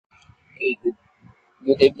Okay,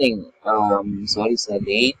 good evening. Sorry sa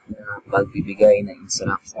late na pagbibigay ng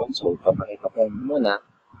instruction. So, papakita ko muna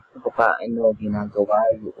kung paano ginagawa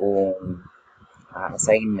yung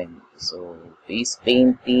assignment. So, face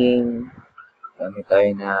painting, gamit tayo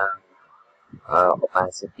ng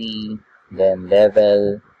opacity, then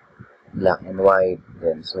level, black and white.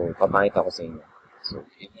 Then, so, papakita ko sa inyo. So,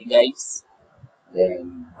 good evening guys.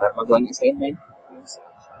 Then, para magawa ng assignment,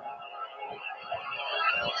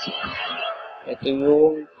 ito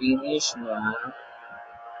yung finish na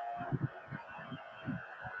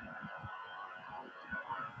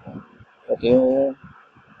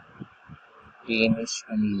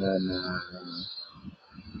kanina na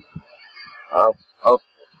up.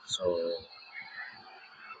 So,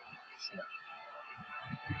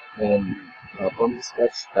 then, from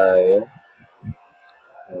scratch tayo.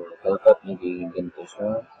 So, dapat naging ganito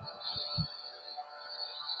siya.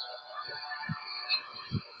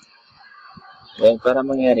 Then, para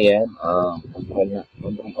mangyari yan, control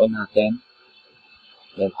on natin.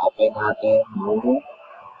 Then, open natin yung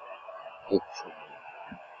picture.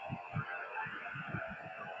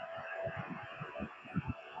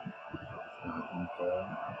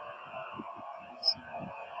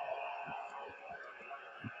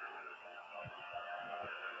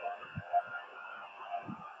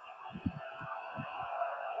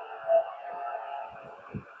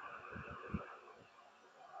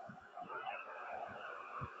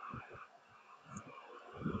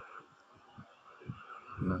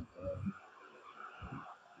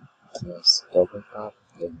 Yes, double tap,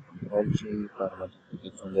 then Control G para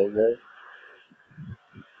mag-duplicate yung layer.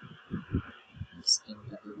 Skin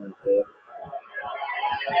natin natin.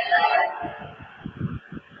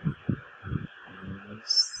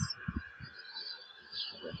 Yes.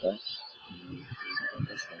 Ito.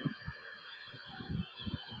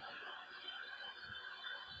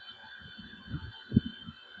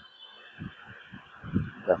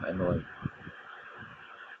 Black and white.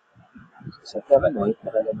 Sa black and white,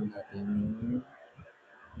 nakalagay natin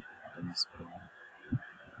yung screen.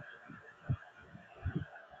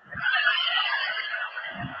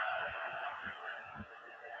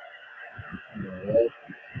 Alright.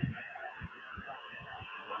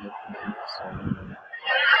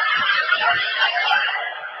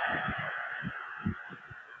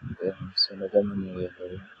 So naman yung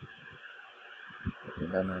yellow.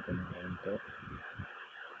 Tignan natin ang konti.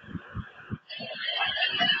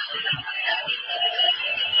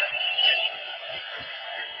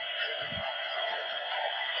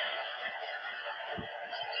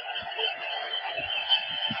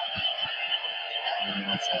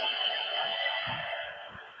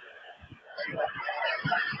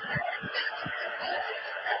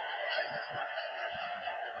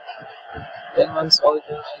 Then once all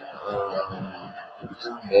done,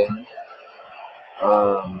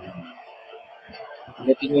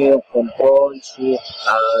 gamitin nyo yung Control, Shift,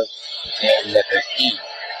 Alt, and letter T.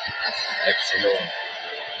 Epsilon.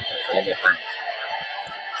 Elephant.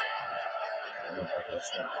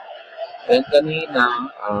 Then kanina,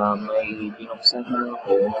 may binuksan na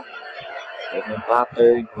ako. Like yung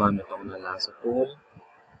pattern, gumamit ako na lasso tool.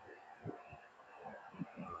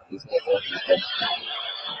 This is what natin.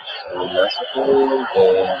 So, lasso tool,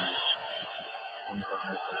 then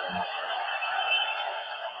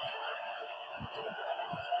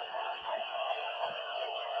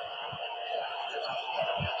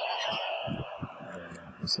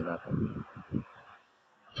gusto natin.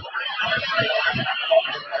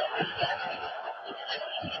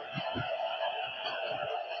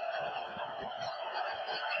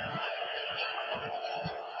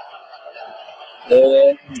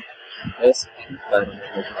 Then, SP para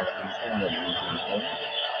mag-natin siya, nag-natin.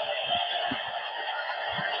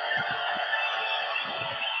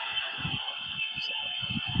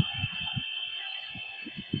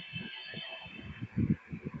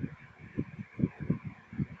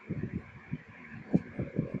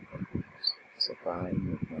 Sa pahay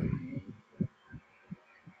mo pa.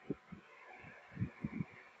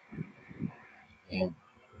 Ayan.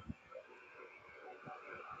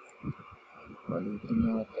 Balitin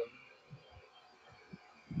natin.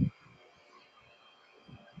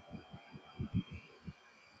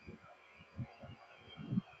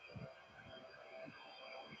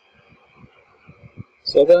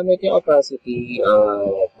 So, gamit yung opacity,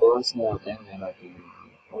 pause natin, natin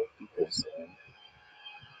 40%.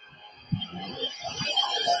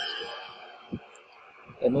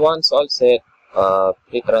 And once all set,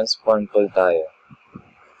 pre-transform tool tayo.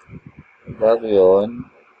 Bago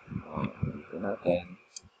yun, ito natin.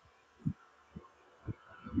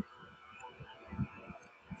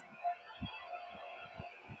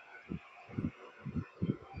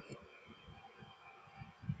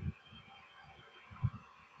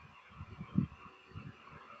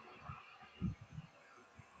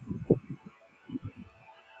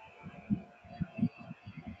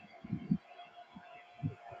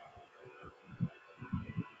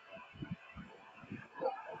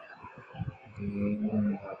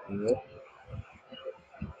 Yung appear.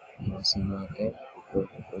 Nasa natin.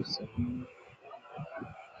 40%.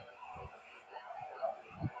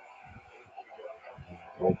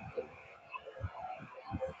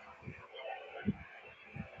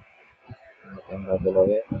 Natin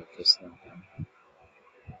babalawin. Adjust natin.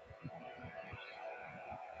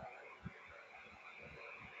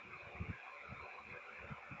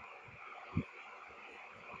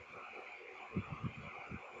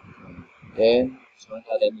 Then, so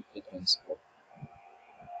natin i-transfer.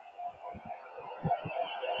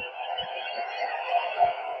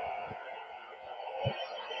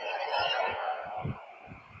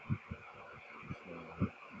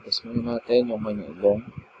 Adjust muna natin yung kanyang ilong.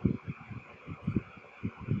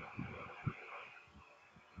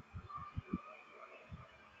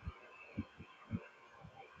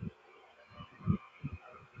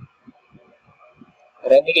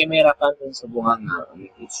 Para hindi kayo mahirapan dun sa bunganga,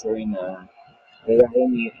 make sure na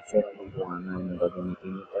gayahin niyo yung itsura ng bunganga na gagamitin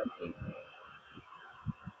niyo template.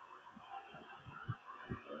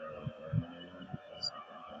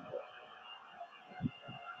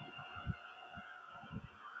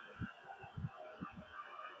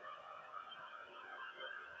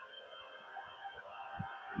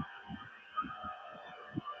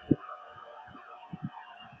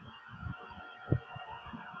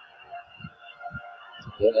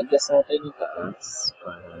 Then, adjust natin yung taas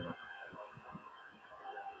para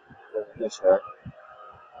na siya.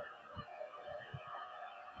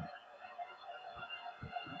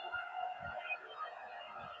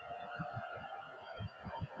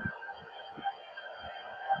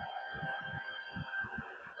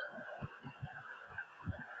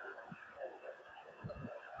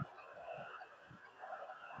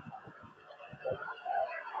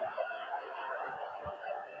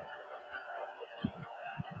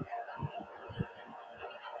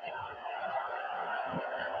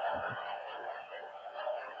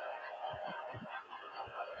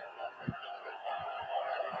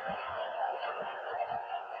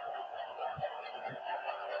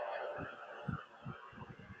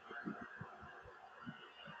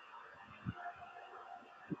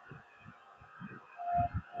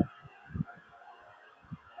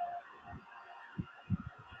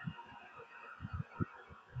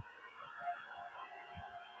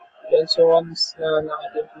 Then, so once na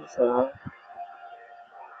nakita mo siya,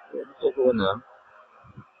 ito ko na.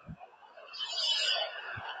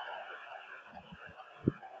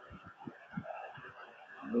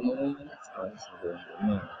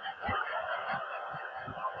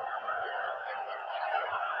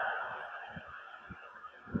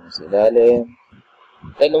 Sa ilalim.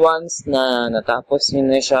 Then once na natapos nyo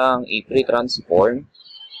na siyang i-pre-transform,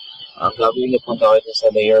 ang gagawin nyo punta kayo sa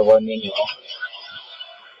layer 1 ninyo.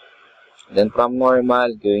 Then from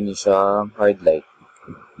normal, gawin nyo siyang hard light.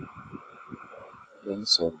 Then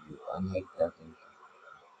so, unhide natin.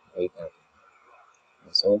 Hide natin.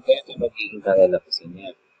 So, kaya ito magiging kalalapasin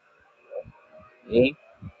niya. Okay?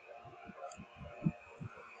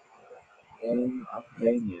 Then, after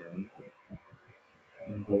nyo,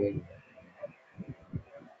 yung gawin nyo.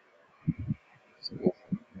 So,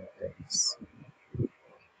 next.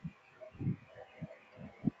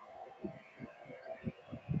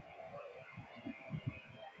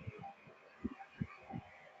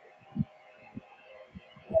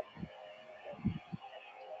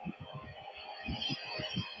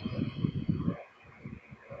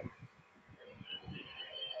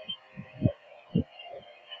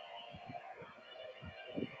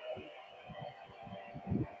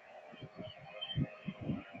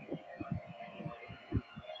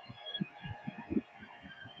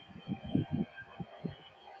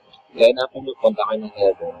 Kaya na kung punta kayo ng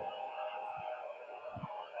heaven.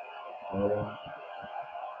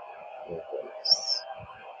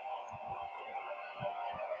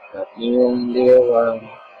 At yung layer 1,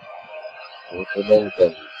 ito na yung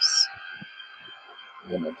values.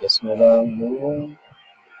 Then, adjust mo lang yung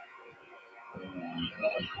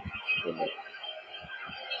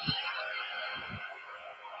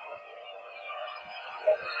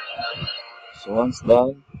so, once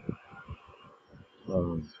done,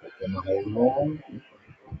 ito na kayo mo.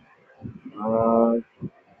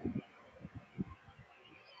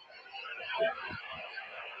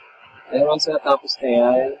 Then, once natapos na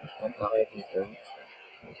yan, punta kayo dito.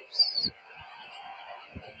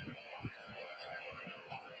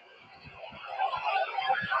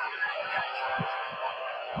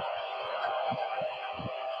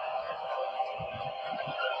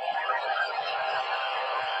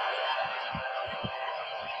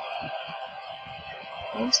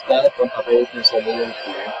 Once done, punta kayo dito sa layer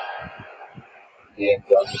 2. Then,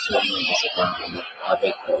 gamit siya yung isa pang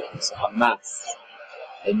habit ko, isa pang mask.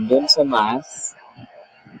 And dun sa mask,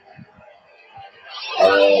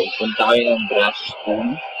 punta kayo ng brush tool.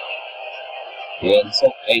 Then,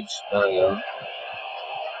 soft edge tayo.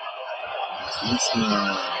 Since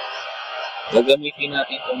na gagamitin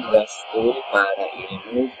natin itong brush tool para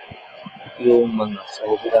i-remove yung mga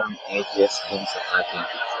sobrang edges dun sa ating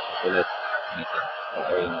picture. Tulad nito.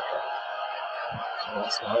 Okay na ito.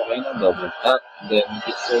 So, okay na, double tap. Then,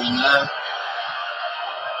 picture na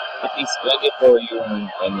at least pwede po yung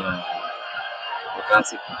kanyang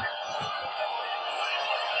opacity.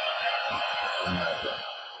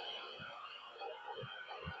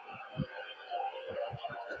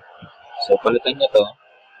 So, palitan nyo to,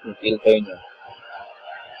 yung filter nyo,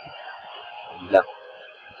 black,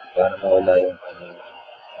 para mawala yung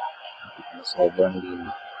sobrang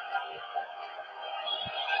linis.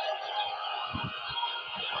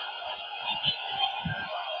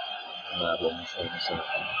 Bago mo siya sa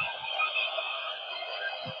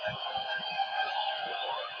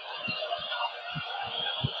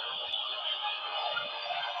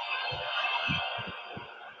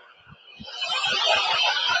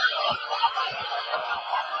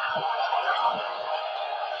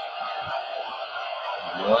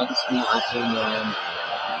once na after nyan,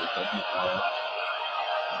 dito dito,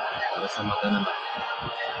 para sa mata naman.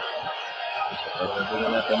 Pero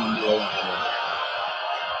bigyan natin ng buhay yung kanila.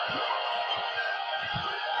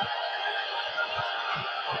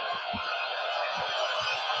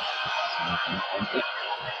 Sa mata ng konti.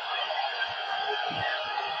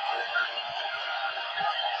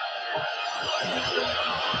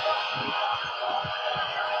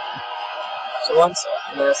 So once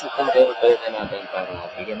nasa tayo talaga natin para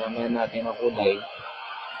bigyan naman natin ng kulay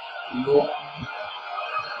yung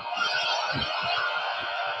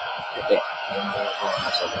puti. Yung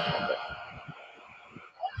nasa puti.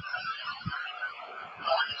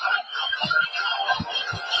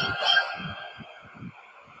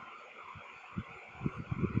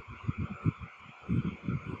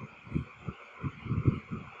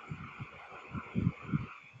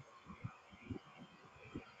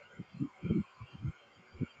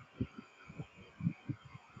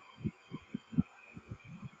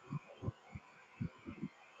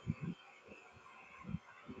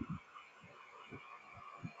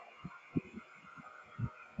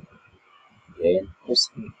 Then,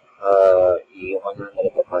 tapos, i-on na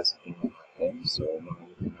nila capacity natin. So,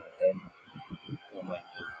 makikita natin naman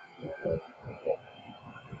yung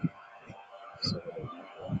so,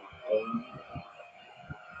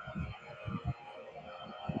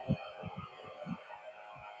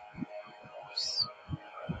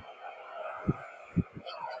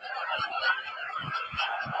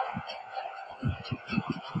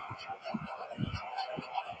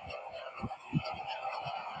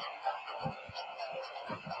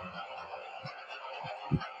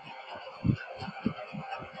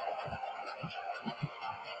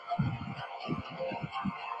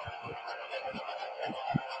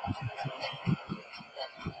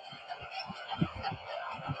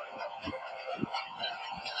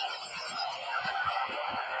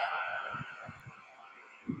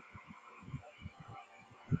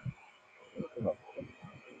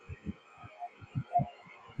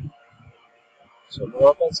 so,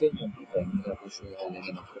 mapapansin nyo dito, hindi na po siya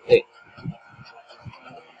nalagyan ng puti.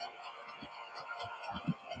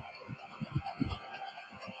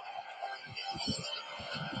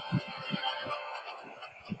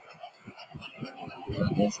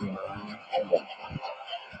 Natin siya ng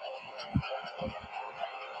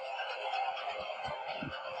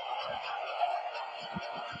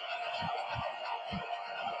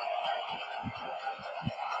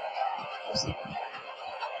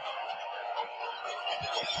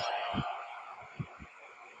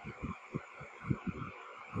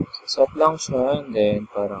soft lang siya, and then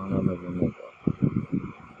parang naman yung ito.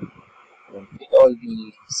 With all the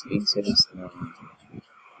spaces na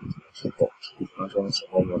ito, hanggang sa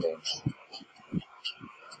components.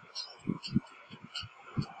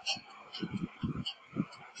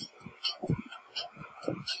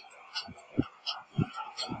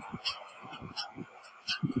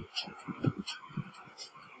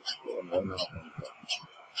 Ano na ako.